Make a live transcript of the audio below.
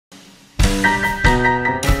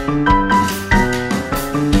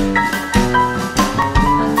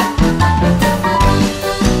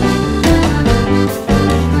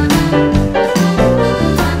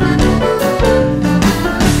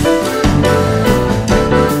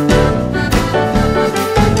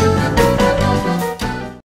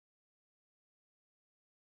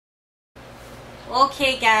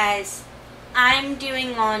Okay guys, I'm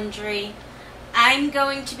doing laundry. I'm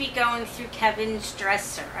going to be going through Kevin's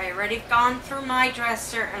dresser. I already gone through my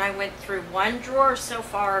dresser and I went through one drawer so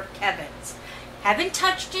far of Kevin's. Haven't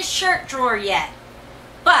touched his shirt drawer yet,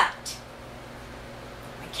 but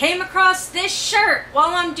I came across this shirt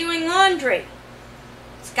while I'm doing laundry.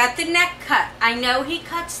 It's got the neck cut. I know he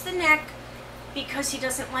cuts the neck because he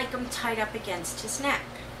doesn't like them tied up against his neck.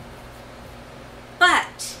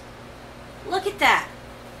 But look at that.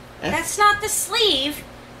 That's not the sleeve.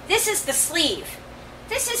 This is the sleeve.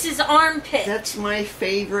 This is his armpit. That's my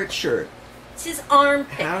favorite shirt. It's his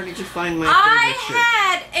armpit. How did you find my favorite shirt?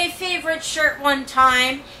 I had a favorite shirt one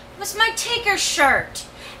time. It was my Tigger shirt.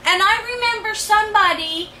 And I remember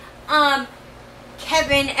somebody,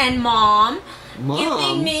 Kevin and Mom,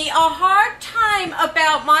 giving me a hard time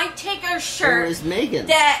about my Tigger shirt. It was Megan.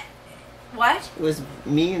 What? It was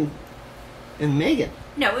me and Megan.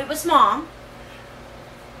 No, it was Mom.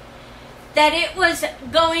 That it was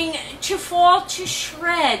going to fall to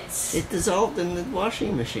shreds. It dissolved in the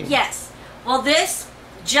washing machine. Yes. Well, this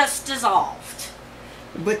just dissolved.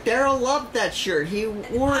 But Daryl loved that shirt. He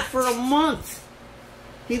wore it for a month.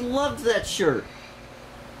 He loved that shirt.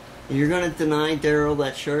 You're going to deny Daryl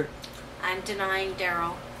that shirt? I'm denying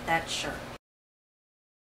Daryl that shirt.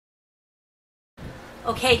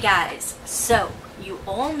 Okay, guys. So, you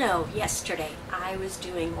all know yesterday I was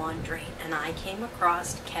doing laundry and I came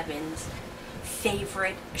across Kevin's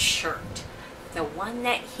favorite shirt. The one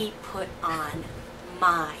that he put on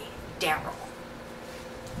my Daryl.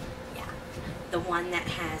 Yeah. The one that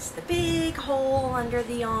has the big hole under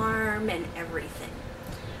the arm and everything.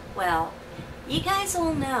 Well, you guys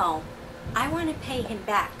all know I want to pay him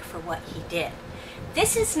back for what he did.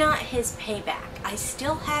 This is not his payback. I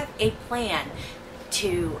still have a plan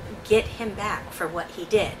to get him back for what he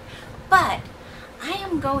did. But I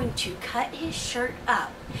am going to cut his shirt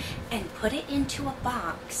up and put it into a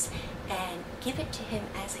box and give it to him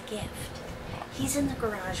as a gift. He's in the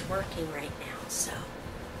garage working right now, so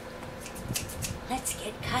let's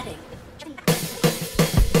get cutting.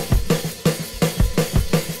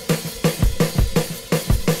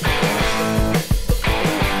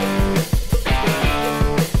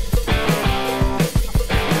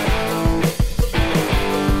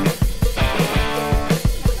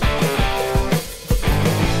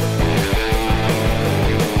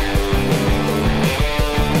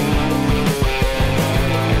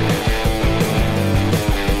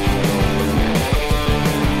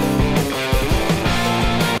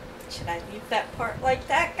 Like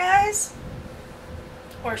that, guys?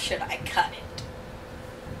 Or should I cut it?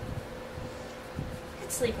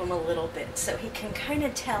 Let's leave him a little bit so he can kind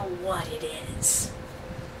of tell what it is.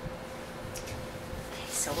 Okay,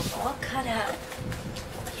 so we're all cut up.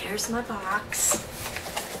 Here's my box.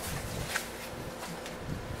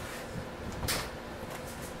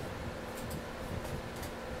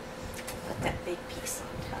 Put that big piece on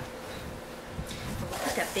top. We'll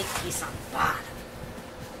put that big piece on the bottom.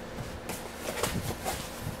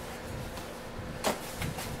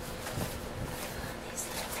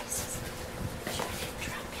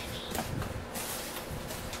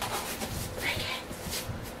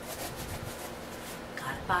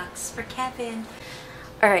 Box for Kevin.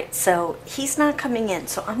 Alright, so he's not coming in,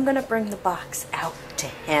 so I'm going to bring the box out to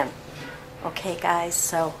him. Okay, guys,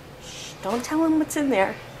 so don't tell him what's in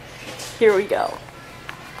there. Here we go.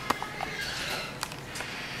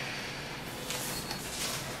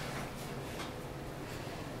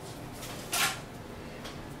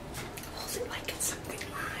 Hold it like it's something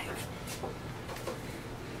live.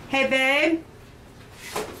 Hey, babe.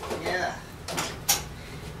 Yeah.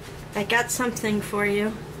 I got something for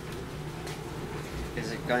you. Is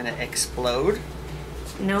it going to explode?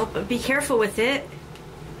 Nope, but be careful with it.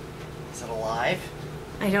 Is it alive?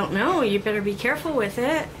 I don't know. You better be careful with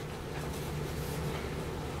it.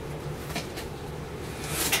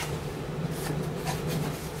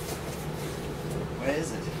 What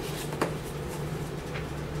is it?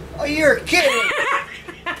 Oh, you're kidding!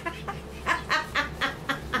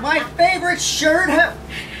 My favorite shirt?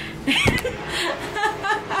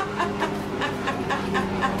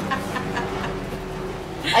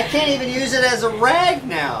 I can't even use it as a rag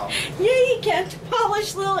now. Yeah, you can to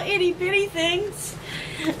polish little itty bitty things.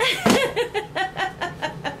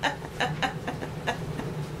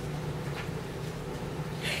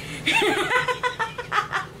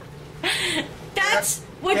 That's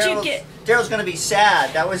what you get. Daryl's gonna be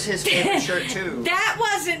sad. That was his favorite shirt too. That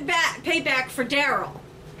wasn't payback for Daryl.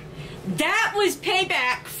 That was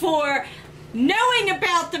payback for knowing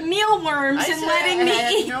about the mealworms and letting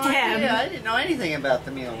me eat them. Idea. I didn't know anything about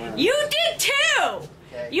the mealworms. You did too.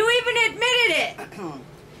 Okay. You even admitted it.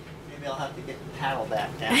 Maybe I'll have to get the paddle back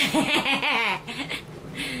down.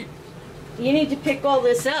 You need to pick all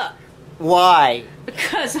this up. Why?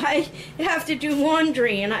 Because I have to do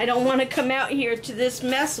laundry and I don't want to come out here to this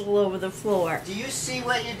mess all over the floor. Do you see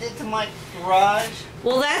what you did to my garage?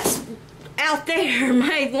 Well, that's out there.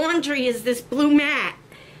 My laundry is this blue mat.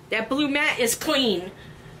 That blue mat is clean.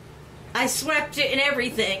 I swept it and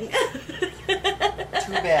everything.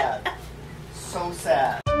 Too bad. So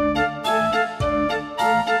sad.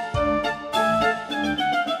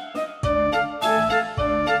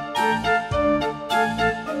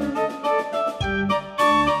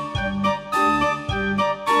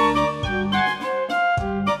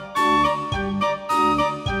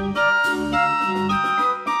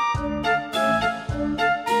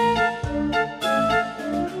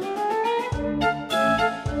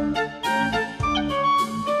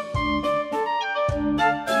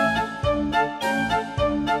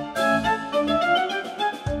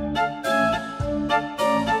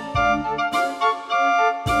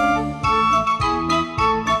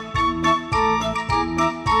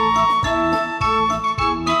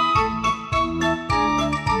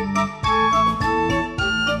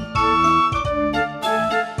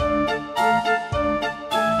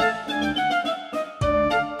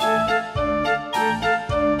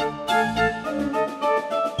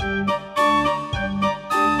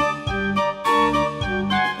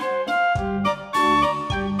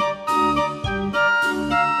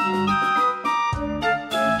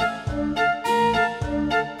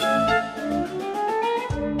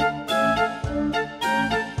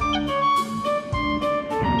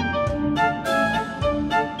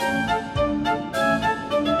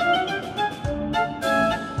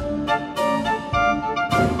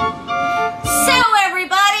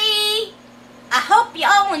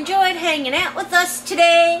 Enjoyed hanging out with us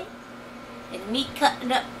today and me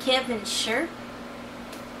cutting up Kevin's shirt.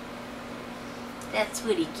 That's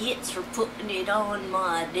what he gets for putting it on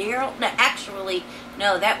my Daryl. No, actually,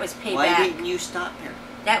 no, that was payback. Why didn't you stop her?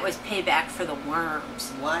 That was payback for the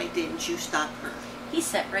worms. Why didn't you stop her? He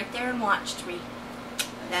sat right there and watched me.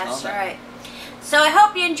 That's right. So I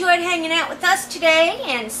hope you enjoyed hanging out with us today,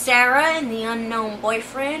 and Sarah and the unknown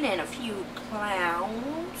boyfriend and a few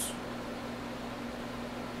clowns.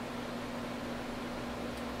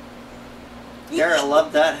 Daryl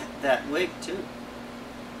loved that wig too.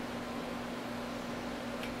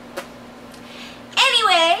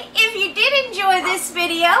 Anyway, if you did enjoy this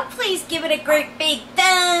video, please give it a great big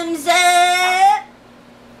thumbs up.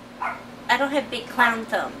 I don't have big clown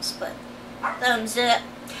thumbs, but thumbs up.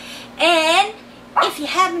 And if you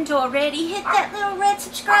haven't already, hit that little red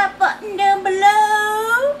subscribe button down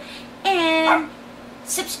below and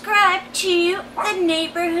subscribe to the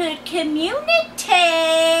neighborhood community.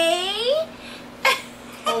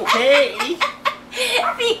 Okay.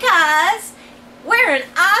 Because we're an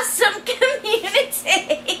awesome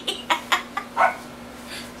community.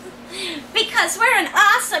 Because we're an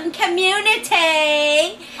awesome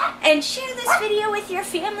community. And share this video with your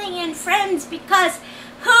family and friends, because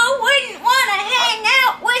who wouldn't want to hang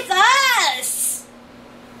out with us?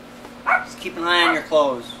 Just keep an eye on your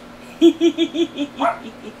clothes.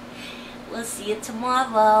 We'll see you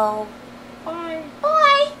tomorrow. Bye.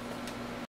 Bye.